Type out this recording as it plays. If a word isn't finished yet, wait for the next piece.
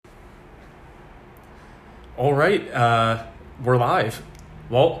All right, we're live.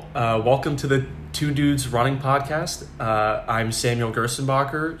 Well, welcome to the Two Dudes Running podcast. I'm Samuel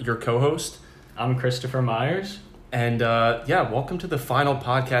Gerstenbacher, your co-host. I'm Christopher Myers. And welcome to the final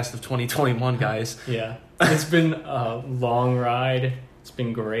podcast of 2021, guys. Yeah, it's been a long ride. It's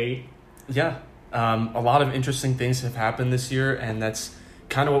been great. Yeah, a lot of interesting things have happened this year, and that's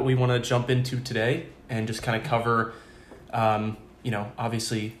kind of what we want to jump into today and just kind of cover,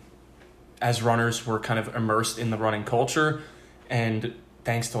 obviously, as runners, we're kind of immersed in the running culture, and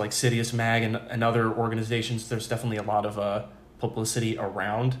thanks to like Citius Mag and other organizations, there's definitely a lot of publicity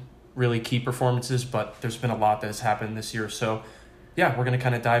around really key performances, but there's been a lot that has happened this year. So yeah, we're going to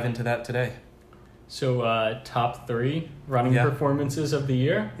kind of dive into that today. So top 3 running performances of the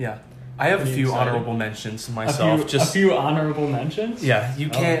year. Yeah. I have Pretty a few exciting. honorable mentions myself. A few honorable mentions? Yeah, you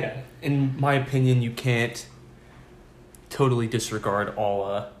can't, Okay. in my opinion, you can't totally disregard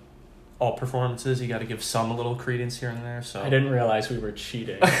all performances. You got to give some a little credence here and there. So I didn't realize we were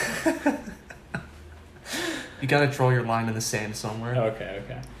cheating. You got to draw your line in the sand somewhere. Okay.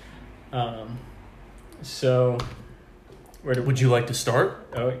 So where do Would you like to start?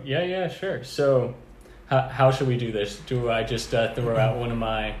 Oh, yeah, sure. So how should we do this? Do I just throw out one of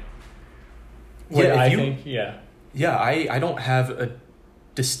my... think? Yeah. Yeah, I don't have a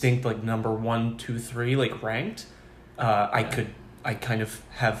distinct like number 1, 2, 3 like ranked. I kind of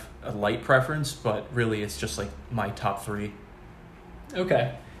have a light preference, but really it's just like my top 3.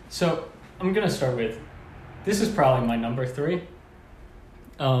 Okay. So I'm going to start with... This is probably my number 3.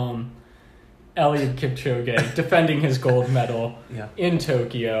 Eliud Kipchoge defending his gold medal in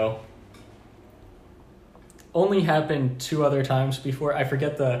Tokyo. Only happened 2 other times before. I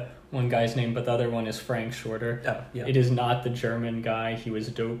forget the one guy's name, but the other one is Frank Shorter. Oh, yeah. It is not the German guy. He was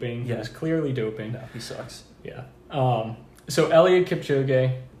doping. He was clearly doping. No, he sucks. Yeah. So Eliud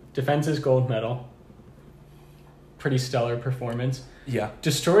Kipchoge defends his gold medal. Pretty stellar performance. Yeah.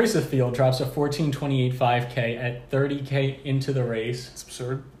 Destroys the field, drops a 14:28 5K at 30K into the race. It's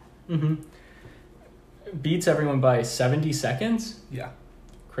absurd. Mm-hmm. Beats everyone by 70 seconds. Yeah.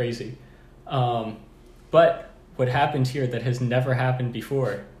 Crazy. But what happened here that has never happened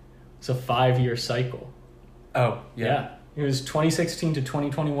before is a 5-year cycle. Oh, yeah. It was 2016 to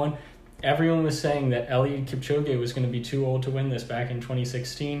 2021. Everyone was saying that Eliud Kipchoge was going to be too old to win this back in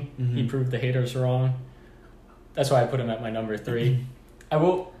 2016. Mm-hmm. He proved the haters wrong. That's why I put him at my number 3. I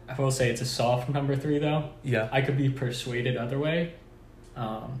will say it's a soft number 3 though. Yeah. I could be persuaded other way.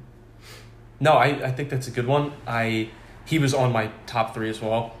 No, I think that's a good one. He was on my top 3 as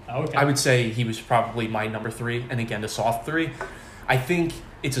well. Okay. I would say he was probably my number 3, and again, a soft 3. I think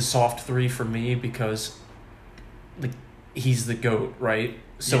it's a soft 3 for me because like he's the GOAT, right?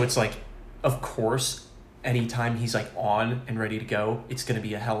 So it's like, of course, anytime he's like on and ready to go, it's going to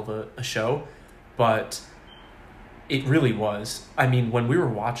be a hell of a show. But it really was. I mean, when we were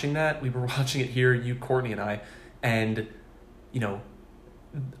watching that, we were watching it here, you, Courtney, and I, and,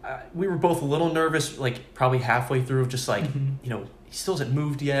 we were both a little nervous, like probably halfway through, just like, he still hasn't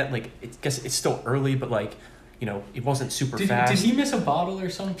moved yet. Like, I guess it's still early, but like, it wasn't super fast. Did he miss a bottle or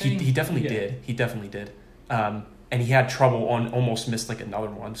something? He definitely did. He definitely did. And he had trouble almost missed like another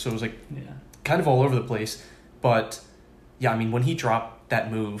one. So it was like kind of all over the place. But yeah, I mean, when he dropped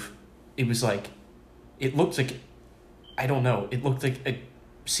that move, it was like, it looked like, I don't know, it looked like a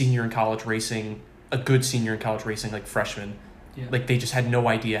senior in college racing, a good senior in college racing, like freshman. Yeah. Like they just had no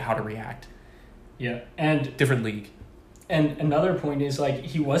idea how to react. Yeah. And different league. And another point is like,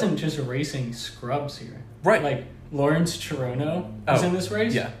 he wasn't just racing scrubs here. Right. Like Lawrence Chirono was in this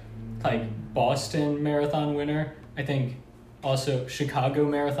race. Yeah. Like Boston Marathon winner. I think also Chicago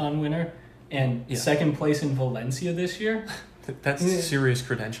Marathon winner. And second place in Valencia this year. That's serious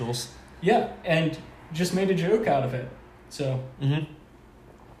credentials. Yeah. And just made a joke out of it. So. And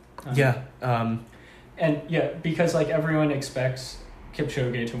because like everyone expects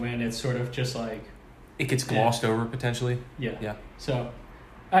Kipchoge to win, it's sort of just like it gets glossed over potentially. Yeah. So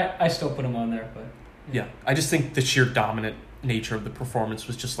I still put him on there, but yeah. I just think the sheer dominant nature of the performance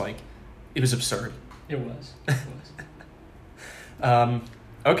was just like it was absurd. It was.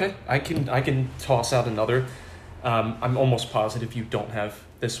 Okay, I can toss out another. I'm almost positive you don't have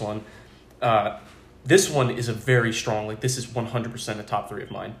this one. This one is a very strong, like this is 100% a top 3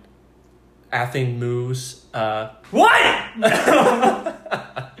 of mine. Athing Mu's what?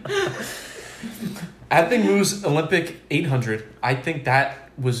 Athing Mu's Olympic 800. I think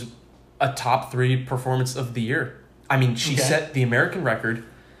that was a top 3 performance of the year. I mean, she set the American record,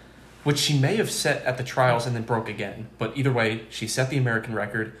 which she may have set at the trials and then broke again. But either way, she set the American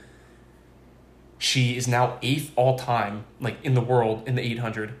record. She is now 8th all time, like in the world, in the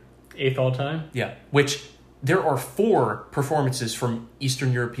 800. 8th all time? Yeah, which there are 4 performances from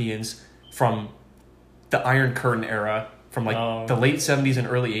Eastern Europeans from the Iron Curtain era, from like the late 70s and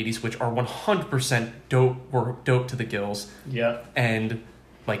early 80s, which are 100% dope to the gills. Yeah. And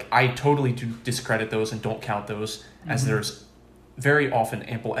like I totally do discredit those and don't count those, as there's very often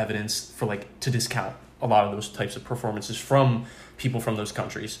ample evidence for like to discount a lot of those types of performances from people from those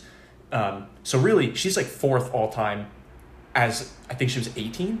countries. So really, she's like 4th all time, as I think she was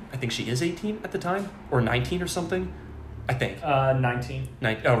 18. I think she is 18 at the time, or 19 or something. I think 19.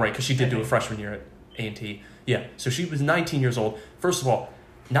 Oh, right, because she did do a freshman year at A&T. Yeah, so she was 19 years old. First of all,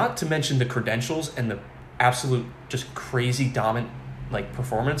 not to mention the credentials and the absolute just crazy dominant like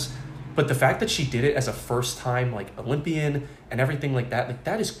performance, but the fact that she did it as a first time like Olympian and everything like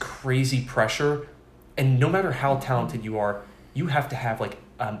that is crazy pressure. And no matter how talented you are, you have to have like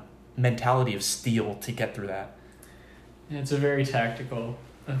a mentality of steel to get through that. And it's a very tactical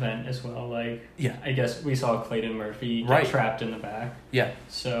event as well. Like, yeah, I guess we saw Clayton Murphy get trapped in the back. Yeah.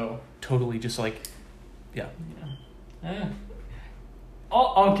 So totally just like, yeah.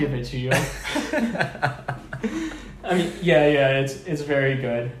 I'll give it to you. I mean, yeah, it's very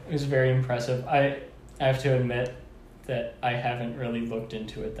good. It was very impressive. I have to admit that I haven't really looked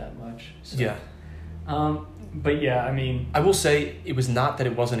into it that much. So. Yeah. But yeah, I mean, I will say it was not that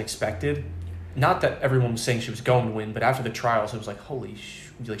it wasn't expected. Not that everyone was saying she was going to win, but after the trials, it was like,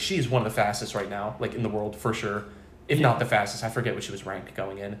 like she is one of the fastest right now, like in the world for sure. If not the fastest, I forget what she was ranked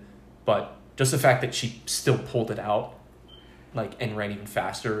going in, but just the fact that she still pulled it out, like, and ran even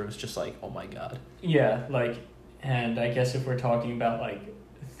faster, it was just like, oh my God. Yeah, like, and I guess if we're talking about like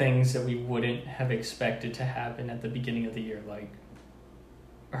things that we wouldn't have expected to happen at the beginning of the year, like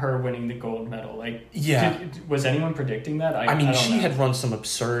her winning the gold medal, like, was anyone predicting that? I mean, she had run some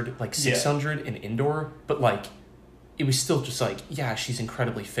absurd like 600 in indoor, but like it was still just like, yeah, she's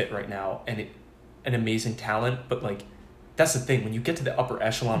incredibly fit right now and an amazing talent, but like that's the thing, when you get to the upper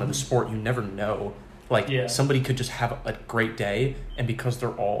echelon of the sport, you never know, like somebody could just have a great day, and because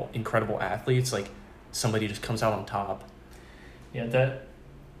they're all incredible athletes, like somebody just comes out on top. Yeah, that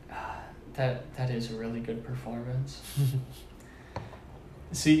is a really good performance.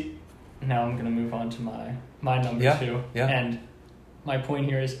 See, now I'm going to move on to my number 2. Yeah. And my point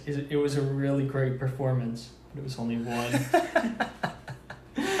here is it was a really great performance, but it was only one.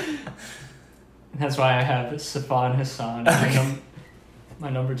 That's why I have Sifan Hassan as my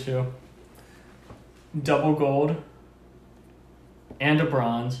number 2. Double gold and a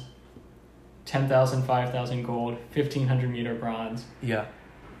bronze. 10,000, 5,000 gold, 1,500 meter bronze. Yeah.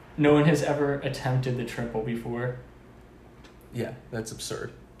 No one has ever attempted the triple before. Yeah, that's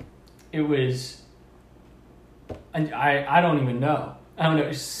absurd. It was, I don't even know. I don't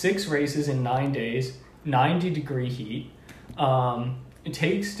know, 6 races in 9 days, 90-degree heat. It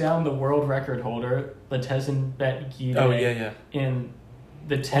takes down the world record holder, Letesenbet Gide. Oh, yeah. In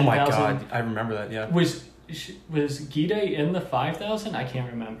the 10,000. Oh my God, I remember that, yeah. Was Gide in the 5,000? I can't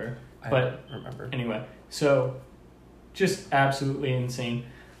remember. I don't remember. Anyway, so just absolutely insane.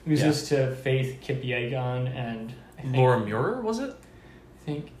 Loses to Faith Kipyegon and I think Laura Muir, was it? I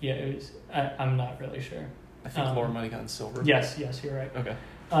think, yeah, it was. I'm not really sure. I think Laura might have gotten silver. Yes, you're right. Okay.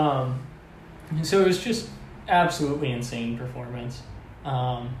 So it was just absolutely insane performance.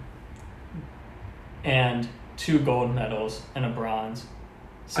 And 2 gold medals and a bronze.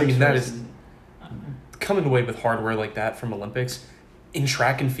 I mean, that is coming away with hardware like that from Olympics in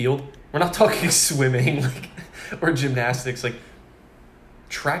track and field. We're not talking swimming or gymnastics, like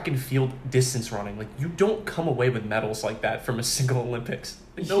track and field distance running. Like, you don't come away with medals like that from a single Olympics.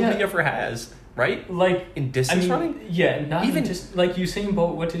 Like, nobody ever has, right? Like in distance running? Yeah, not even just like Usain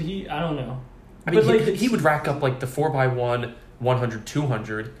Bolt. What did he? I don't know. I mean, he would rack up like the 4x1, 100,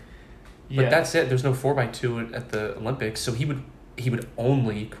 200. But that's it. There's no 4x2 at the Olympics, so he would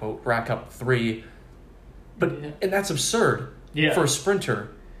only, quote, rack up 3. But and that's absurd for a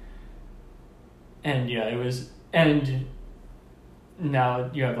sprinter. And it was, and now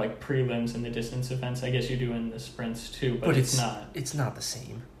you have like prelims in the distance events. I guess you do in the sprints too, but it's not. It's not the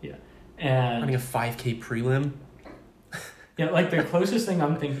same. Yeah, and running a 5K prelim. Yeah, like the closest thing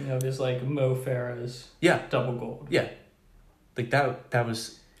I'm thinking of is like Mo Farah's double gold. Yeah, like that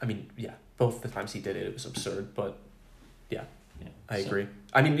was. I mean, both the times he did it, it was absurd. But I agree.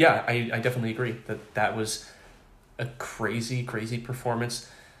 I mean, I definitely agree that was a crazy performance.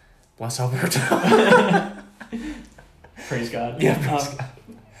 Bless Alberto. Praise God. Yeah, praise God.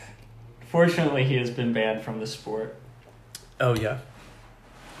 Fortunately, he has been banned from the sport. Oh, yeah.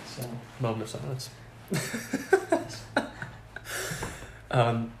 So. Moment of silence.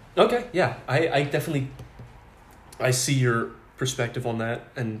 Okay, yeah. I definitely... I see your perspective on that,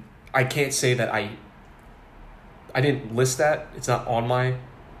 and I can't say that I I didn't list that. It's not on my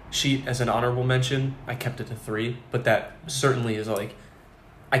sheet as an honorable mention. I kept it to 3, but that certainly is like,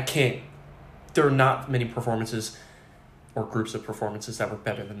 I can't. There are not many performances or groups of performances that were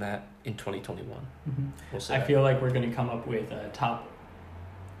better than that in 2021. Mm-hmm. We'll say I that. feel like we're going to come up with top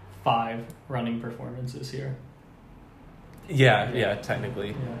 5 running performances here. Yeah,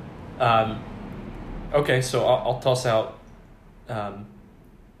 technically. Yeah. Okay, so I'll toss out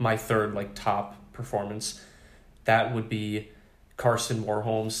my third like top performance. That would be Karsten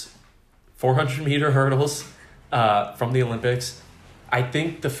Warholm's 400-meter hurdles from the Olympics. I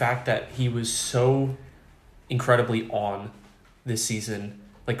think the fact that he was so incredibly on this season,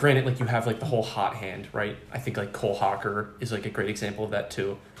 like granted, like you have like the whole hot hand, right? I think like Cole Hocker is like a great example of that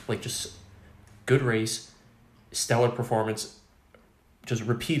too. Like just good race, stellar performance, just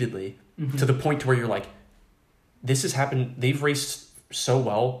repeatedly to the point to where you're like, this has happened. They've raced so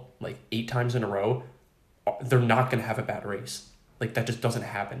well, like 8 times in a row. They're not going to have a bad race. Like that just doesn't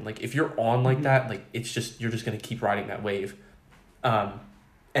happen. Like if you're on like that, like it's just, you're just going to keep riding that wave. And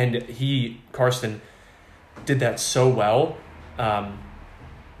Karsten did that so well. I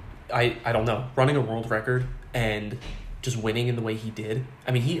don't know, running a world record and just winning in the way he did.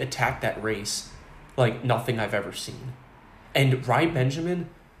 I mean, he attacked that race like nothing I've ever seen. And Rai Benjamin,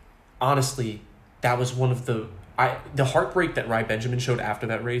 honestly, that was one of the heartbreak that Rai Benjamin showed after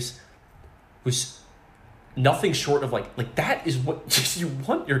that race was nothing short of like that is what you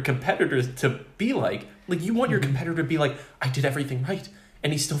want your competitors to be like. Like you want your competitor to be like, I did everything right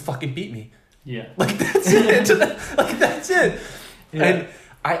and he still fucking beat me. Yeah. Like that's it. Like that's it. Yeah. And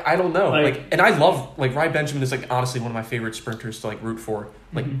I don't know. Like and I love like Rai Benjamin is like honestly one of my favorite sprinters to like root for,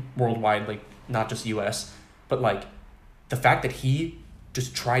 like worldwide, like not just US. But like the fact that he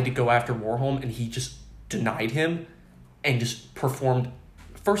just tried to go after Warholm and he just denied him and just performed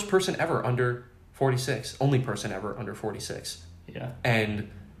first person ever under 46, only person ever under 46. Yeah. And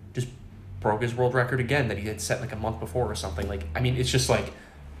just broke his world record again that he had set like a month before or something. Like, I mean, it's just like, it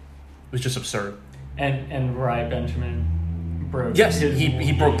was just absurd. And Rai Benjamin broke. Yes,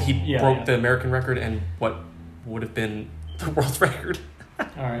 he broke yeah. the American record and what would have been the world record.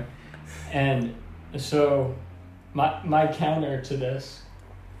 All right. And so my counter to this,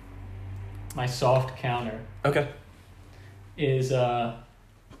 my soft counter, Okay. is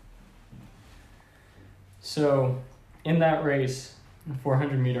so in that race,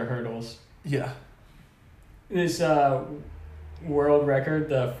 400-meter hurdles, Yeah. this world record,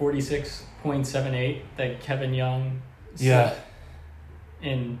 the 46.78 that Kevin Young set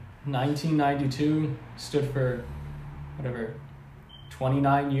in 1992, stood for whatever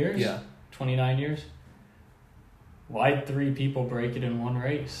 29 years. Yeah. 29 years. Why'd 3 people break it in one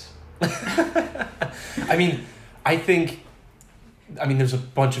race? I mean, there's a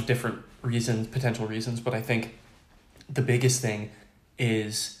bunch of different potential reasons, but I think the biggest thing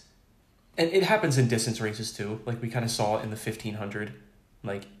is, and it happens in distance races too, like we kind of saw in the 1500,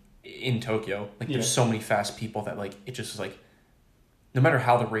 like in Tokyo, like there's so many fast people that like, it just was like, no matter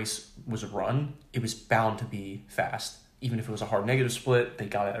how the race was run, it was bound to be fast. Even if it was a hard negative split, they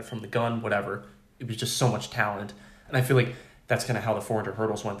got at it from the gun, whatever. It was just so much talent. And I feel like that's kind of how the 400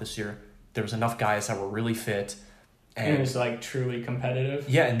 hurdles went this year. There was enough guys that were really fit. And it was like truly competitive.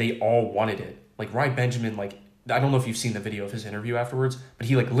 Yeah, and they all wanted it. Like Rai Benjamin, like, I don't know if you've seen the video of his interview afterwards, but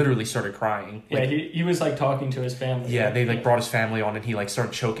he like literally started crying. Yeah, like, he was like talking to his family. Yeah, they like brought his family on and he like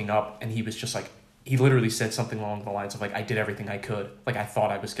started choking up and he was just like, he literally said something along the lines of like, I did everything I could. Like I thought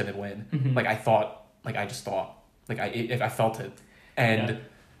I was going to win. Mm-hmm. Like I just thought. Like I felt it. And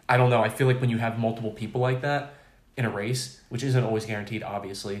I don't know, I feel like when you have multiple people like that in a race, which isn't always guaranteed,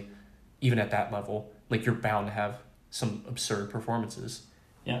 obviously, even at that level, like you're bound to have some absurd performances.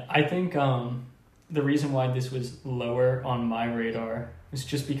 Yeah, I think the reason why this was lower on my radar is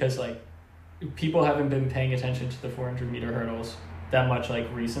just because like people haven't been paying attention to the 400-meter hurdles that much like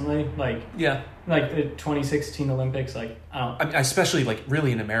recently. Like like the 2016 Olympics, like I mean, especially like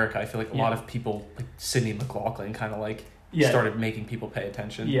really in America, I feel like a lot of people like Sydney McLaughlin kind of like started making people pay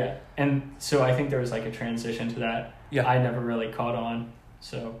attention. Yeah, and so I think there was like a transition to that. Yeah, I never really caught on.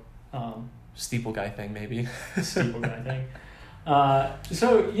 So steeple guy thing maybe. Steeple guy thing.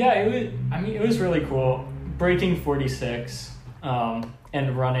 So yeah, it was really cool breaking 46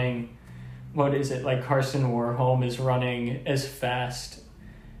 and running. What is it, like Karsten Warholm is running as fast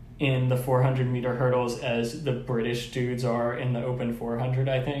in the 400-meter hurdles as the British dudes are in the open 400,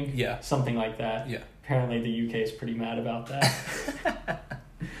 I think. Yeah. Something like that. Yeah. Apparently the UK is pretty mad about that.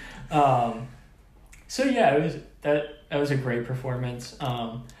 So yeah, that was a great performance.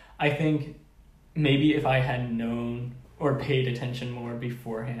 I think maybe if I had known or paid attention more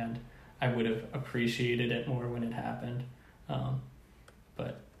beforehand, I would have appreciated it more when it happened.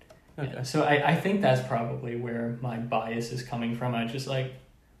 But Okay. yeah, so I think that's probably where my bias is coming from. I just I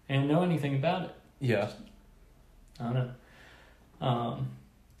didn't know anything about it. Yeah. I don't know.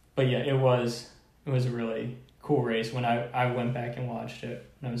 But yeah, it was a really cool race. When I went back and watched it,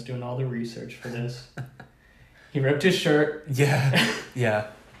 when I was doing all the research for this, he ripped his shirt. Yeah. Yeah.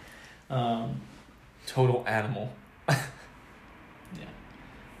 Um, Total animal.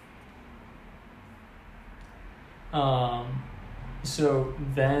 So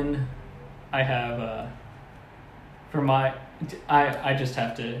then I have for my I just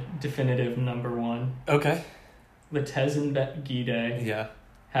have to definitive number one. Okay. Letezen Gide Yeah.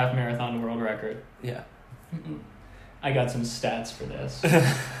 half marathon world record. Yeah. I got some stats for this.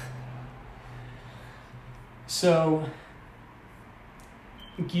 So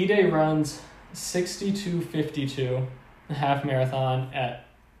Gide runs 62:52 half marathon at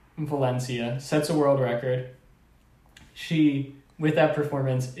Valencia, sets a world record. She, with that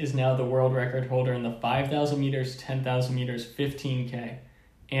performance, is now the world record holder in the 5,000 meters, 10,000 meters, 15K,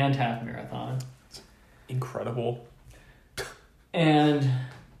 and half marathon. Incredible. And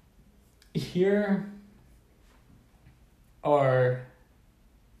here are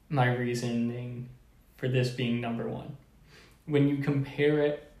my reasoning for this being number one. When you compare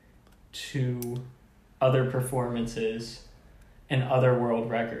it to other performances and other world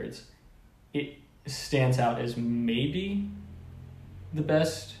records, it stands out as maybe the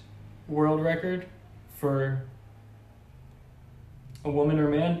best world record for a woman or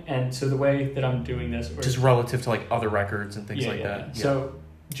man. And so the way that I'm doing this, Just relative to like other records and things like that. Yeah. So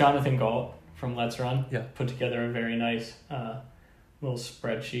Jonathan Galt from Let's Run put together a very nice little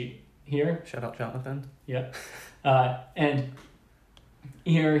spreadsheet here. Shout out Jonathan. Yeah. And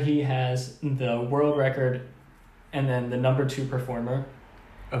here he has the world record and then the number 2 performer.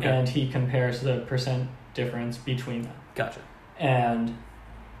 Okay. And he compares the percent difference between them. Gotcha. And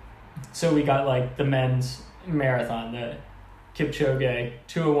so we got like the men's marathon, the Kipchoge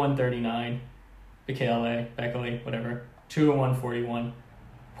 2:01:39, Bekele, whatever, 2:01:41,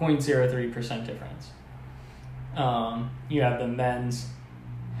 0.03% difference. You have the men's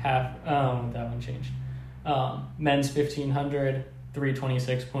half. That one changed. Men's 1500,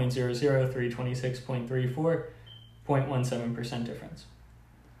 326.00, 326.34, 0.17% difference.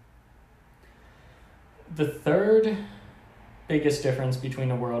 The third biggest difference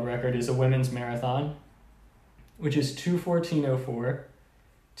between a world record is a women's marathon, which is 2:14:04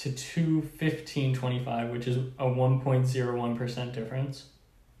 to 2:15:25, which is a 1.01% difference.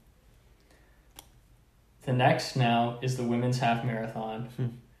 The next now is the women's half marathon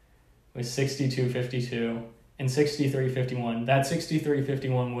with 62:52 and 63:51. That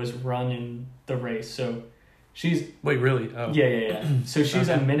 63:51 was run in the race, so she's... Wait, really? Oh. Yeah. So she's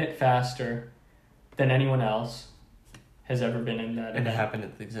a minute faster than anyone else has ever been in that And event. it happened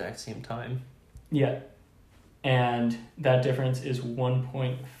at the exact same time. Yeah. And that difference is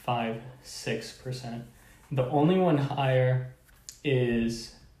 1.56%. The only one higher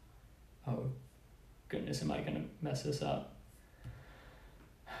is... Oh, goodness, am I going to mess this up?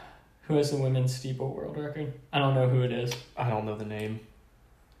 Who has the women's steeple world record? I don't know who it is. I don't know the name.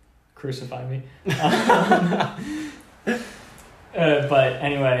 Crucify me. But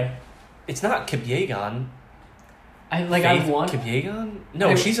anyway... It's not Kipyegon. I want... Kipyegon?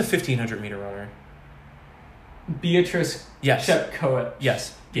 No, she's a 1,500 meter runner. Beatrice Chepkoech.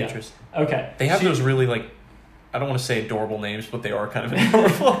 Yes, Beatrice. Yeah. Okay. They have those really, like, I don't want to say adorable names, but they are kind of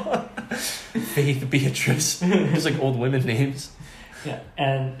adorable. Faith, Beatrice. Just like old women names. Yeah,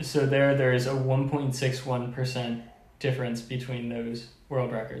 and so there is a 1.61% difference between those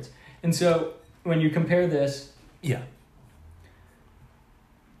world records. And so when you compare this... Yeah.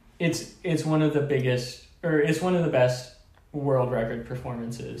 It's one of the biggest, or it's one of the best world record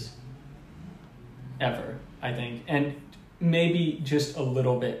performances ever, I think. And maybe just a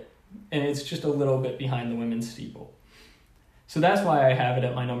little bit, and it's just a little bit behind the women's steeple. So that's why I have it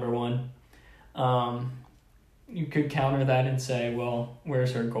at my number one. You could counter that and say, well,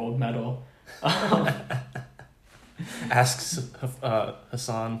 where's her gold medal? Asks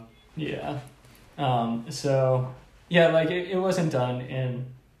Hassan. Yeah. So, yeah, like it wasn't done in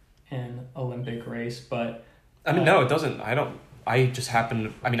an Olympic race, but... I mean, no, it doesn't. I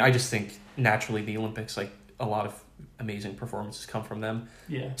just think naturally the Olympics, like, a lot of amazing performances come from them.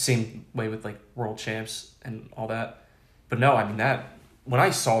 Yeah. Same way with, like, world champs and all that. But no, I mean, when I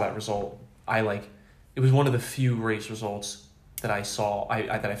saw that result, it was one of the few race results that I saw,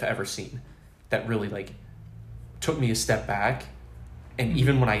 that I've ever seen that really, like, took me a step back. And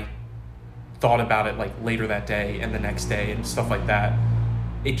even when I thought about it, like, later that day and the next day and stuff like that,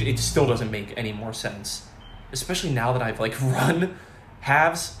 it still doesn't make any more sense, especially now that I've like run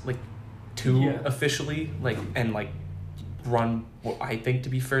halves like two officially, like, and like run what I think to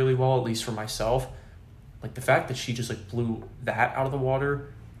be fairly well, at least for myself. Like the fact that she just like blew that out of the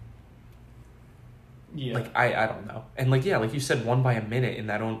water. Yeah. Like I don't know. And like like you said, won by a minute in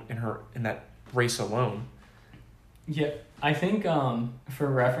that race alone. Yeah, I think for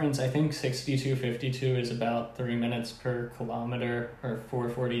reference, I think 62.52 is about 3 minutes per kilometer or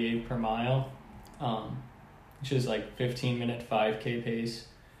 4:48 per mile, which is like 15-minute 5K pace.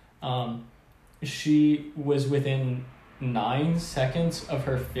 She was within 9 seconds of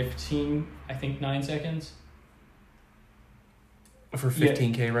her 9 seconds. Of her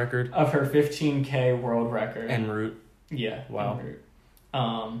 15K record? Of her 15K world record. En route? Yeah. Wow. En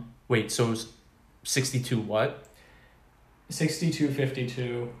route. Wait, so it was 62 what?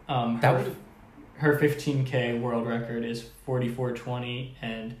 62.52. Her 15K world record is 44:20,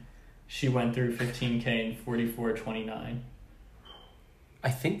 and she went through 15K in 44:29. I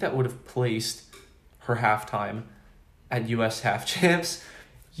think that would have placed her halftime at US Half Champs.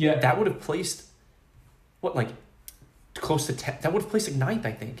 Yeah. That would have placed, what, like, close to 10? That would have placed like 9th,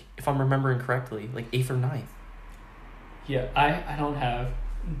 I think, if I'm remembering correctly. Like 8th or 9th. Yeah, I don't have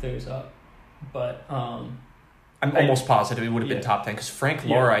those up, but... I'm almost positive it would have been top 10, because Frank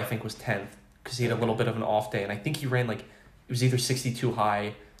Lara, I think, was 10th, because he had a little bit of an off day, and I think he ran, like, it was either 62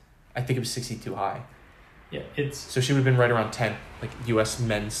 high, I think it was 62 high. Yeah, it's... So she would have been right around 10, like, U.S.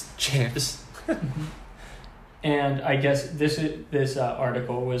 men's champs. And I guess this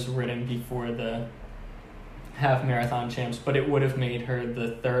article was written before the half marathon champs, but it would have made her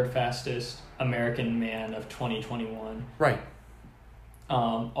the 3rd fastest American man of 2021. Right.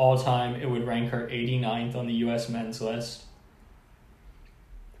 All time, it would rank her 89th on the U.S. men's list.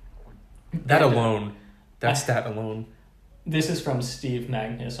 That alone, that stat alone. This is from Steve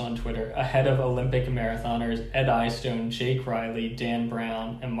Magnus on Twitter, ahead of Olympic marathoners Ed Eyestone, Jake Riley, Dan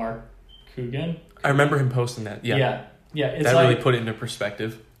Brown, and Mark Coogan. I remember him posting that. Yeah. It's that like, really put it into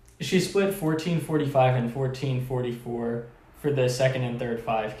perspective. She split 14:45 and 14:44 for the 2nd and 3rd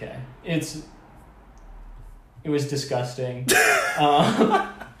 5K. It was disgusting.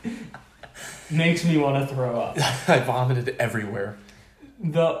 Makes me want to throw up. I vomited everywhere.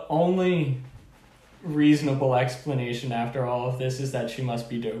 The only reasonable explanation after all of this is that she must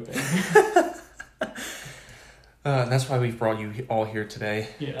be doping. And that's why we've brought you all here today.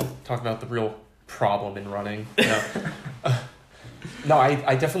 Yeah. Talk about the real problem in running. No,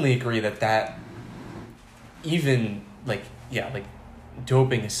 I definitely agree that even, like,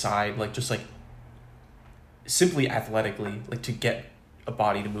 doping aside, like, just, like, simply athletically, like, to get a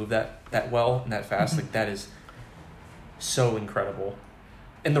body to move that well and that fast, like, that is so incredible.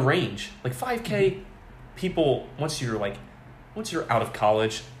 And the range, like, 5K, people, once you're out of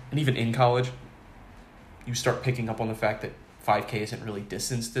college, and even in college, you start picking up on the fact that 5K isn't really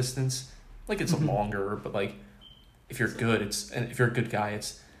distance. Like, it's longer, but, like, if you're good, if you're a good guy,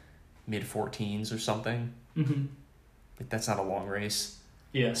 it's mid-14s or something. Mm-hmm. Like, that's not a long race.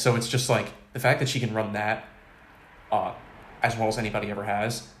 Yeah. So it's just, like, the fact that she can run that as well as anybody ever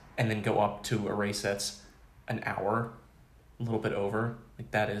has, and then go up to a race that's an hour, a little bit over,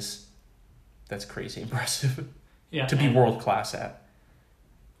 like, that's crazy impressive. Yeah. To be world class at.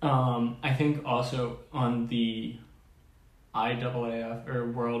 I think also on the IAAF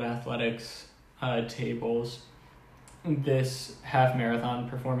or World Athletics tables, this half marathon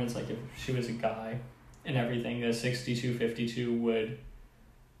performance, like if she was a guy and everything, the 62.52 would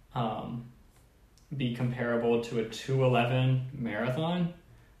be comparable to a 2:11 marathon,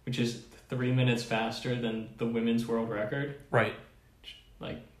 which is 3 minutes faster than the women's world record. Right.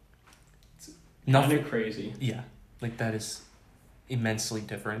 Like, it's kind of crazy. Yeah. Like, that is immensely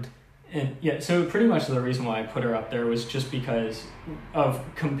different. And yeah, so pretty much the reason why I put her up there was just because of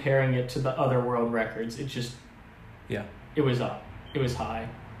comparing it to the other world records. It just, it was up. It was high.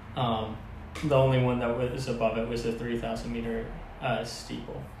 The only one that was above it was the 3,000 meter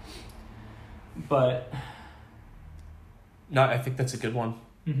steeple. But no, I think that's a good one.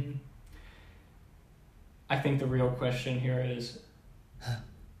 Mm-hmm. I think the real question here is,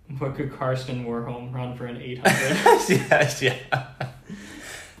 what could Karsten Warholm run for an 800? Yes, yeah.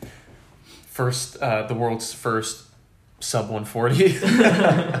 The world's first sub 140.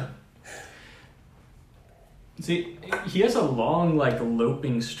 See, he has a long, like,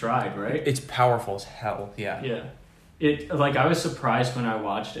 loping stride, right? It's powerful as hell, yeah. Yeah. I was surprised when I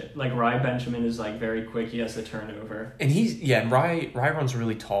watched it. Like, Rai Benjamin is, like, very quick. He has the turnover. And and Rai runs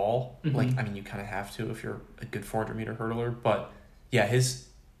really tall. Mm-hmm. Like, I mean, you kind of have to if you're a good 400-meter hurdler. But, yeah,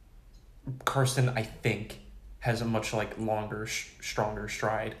 Karsten, I think, has a much like longer, stronger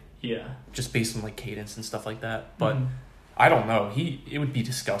stride, Yeah. just based on like cadence and stuff like that. But Mhm. I don't know. It would be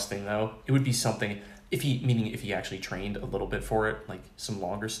disgusting though. It would be something if he actually trained a little bit for it, like some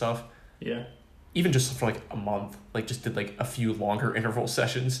longer stuff, Yeah. even just for like a month, like just did like a few longer interval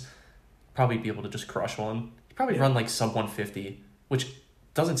sessions, probably be able to just crush one. He'd probably Yeah. run like sub 150, which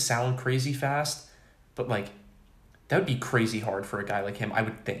doesn't sound crazy fast, but like that would be crazy hard for a guy like him, I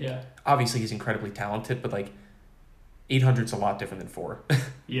would think. Yeah. Obviously he's incredibly talented, but like 800's a lot different than 4,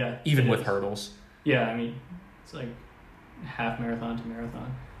 Yeah. even it with is. hurdles. Yeah, I mean, it's like half marathon to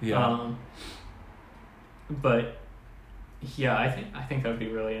marathon. Yeah. But yeah, I think that would be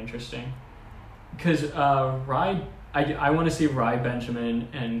really interesting. Because I want to see Rye Benjamin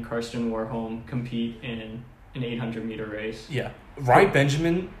and Karsten Warholm compete in an 800-meter race. Yeah. Rai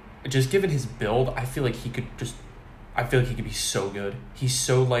Benjamin, just given his build, I feel like he could be so good. He's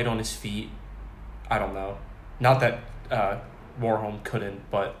so light on his feet. I don't know. Not that Warholm couldn't,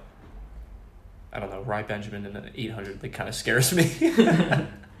 but I don't know. Rai Benjamin in an 800, like, kind of scares me.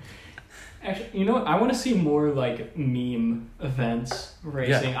 Actually, you know what? I want to see more like meme events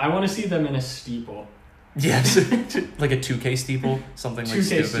racing. I want to see them in a steeple. Yes. Like a 2K steeple, something like 2K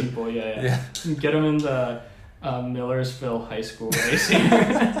stupid. steeple, yeah. Get them in the Millersville High School racing.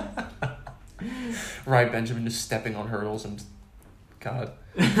 Rai Benjamin just stepping on hurdles and God.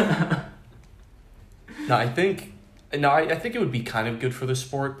 I think it would be kind of good for the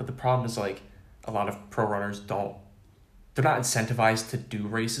sport, but the problem is like a lot of pro runners they're not incentivized to do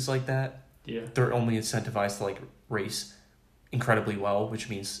races like that. Yeah. They're only incentivized to like race incredibly well, which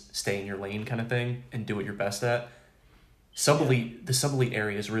means stay in your lane kind of thing and do what you're best at. The sub-elite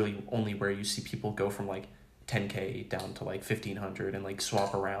area is really only where you see people go from like 10K down to like 1500 and like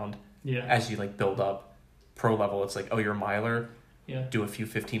swap around. Yeah. As you like build up. Pro level, it's like, oh, you're a miler. Yeah. Do a few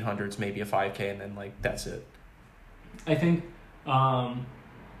 1500s, maybe a 5K, and then like that's it. I think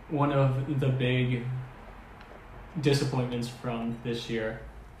one of the big disappointments from this year,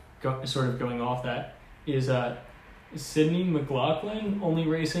 sort of going off that, is Sydney McLaughlin only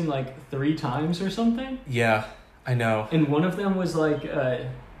racing like 3 times or something. Yeah, I know. And one of them was like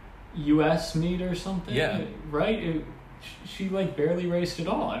a U.S. meet or something. Yeah. Right? She like barely raced at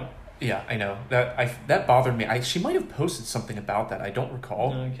all. Yeah, I know. That bothered me. She might have posted something about that. I don't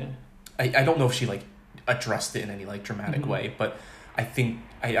recall. Okay. I don't know if she like addressed it in any like dramatic way, but I think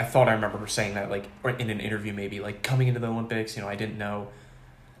I thought I remember her saying that like, or in an interview maybe, like coming into the Olympics, I didn't know,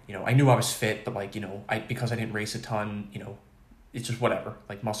 I knew I was fit, but like, because I didn't race a ton, it's just whatever,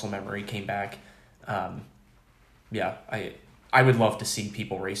 like muscle memory came back. Yeah, I would love to see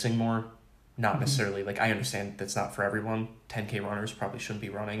people racing more, not necessarily like, I understand that's not for everyone. 10K runners probably shouldn't be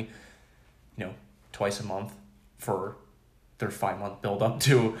running, twice a month for their 5-month build up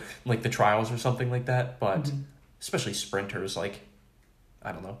to like the trials or something like that. But especially sprinters, like,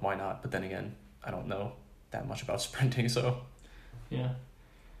 I don't know, why not? But then again, I don't know that much about sprinting, so. Yeah.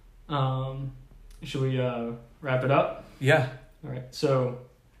 Should we wrap it up? Yeah. All right. So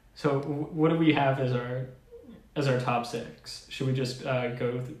what do we have as our top 6? Should we just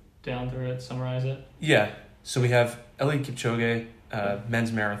go down through it, summarize it? Yeah. So we have Eliud Kipchoge,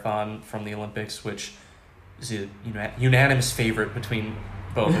 men's marathon from the Olympics, which is a unanimous favorite between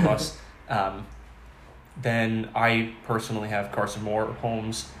both of us. Then I personally have Carson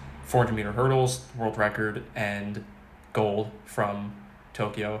Warholm's 400-meter hurdles, world record, and gold from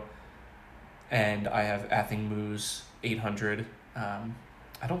Tokyo. And I have Athing Mu's 800.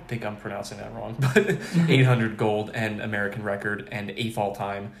 I don't think I'm pronouncing that wrong, but 800 gold and American record and 8th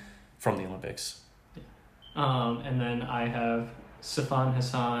all-time from the Olympics. And then I have Sifan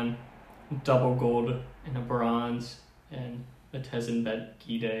Hassan, double gold and a bronze, and the Tezenbet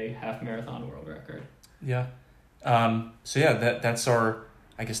Gide half marathon world record. Yeah. So yeah, that's our,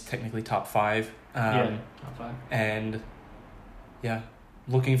 I guess, technically top 5. Top 5. And yeah,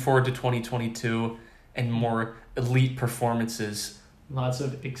 looking forward to 2022 and more elite performances. Lots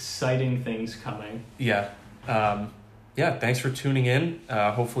of exciting things coming. Yeah. Yeah, thanks for tuning in.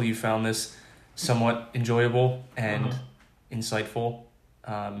 Hopefully you found this somewhat enjoyable and insightful.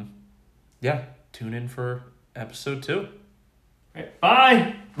 Yeah, tune in for episode 2. All right,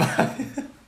 bye! Bye.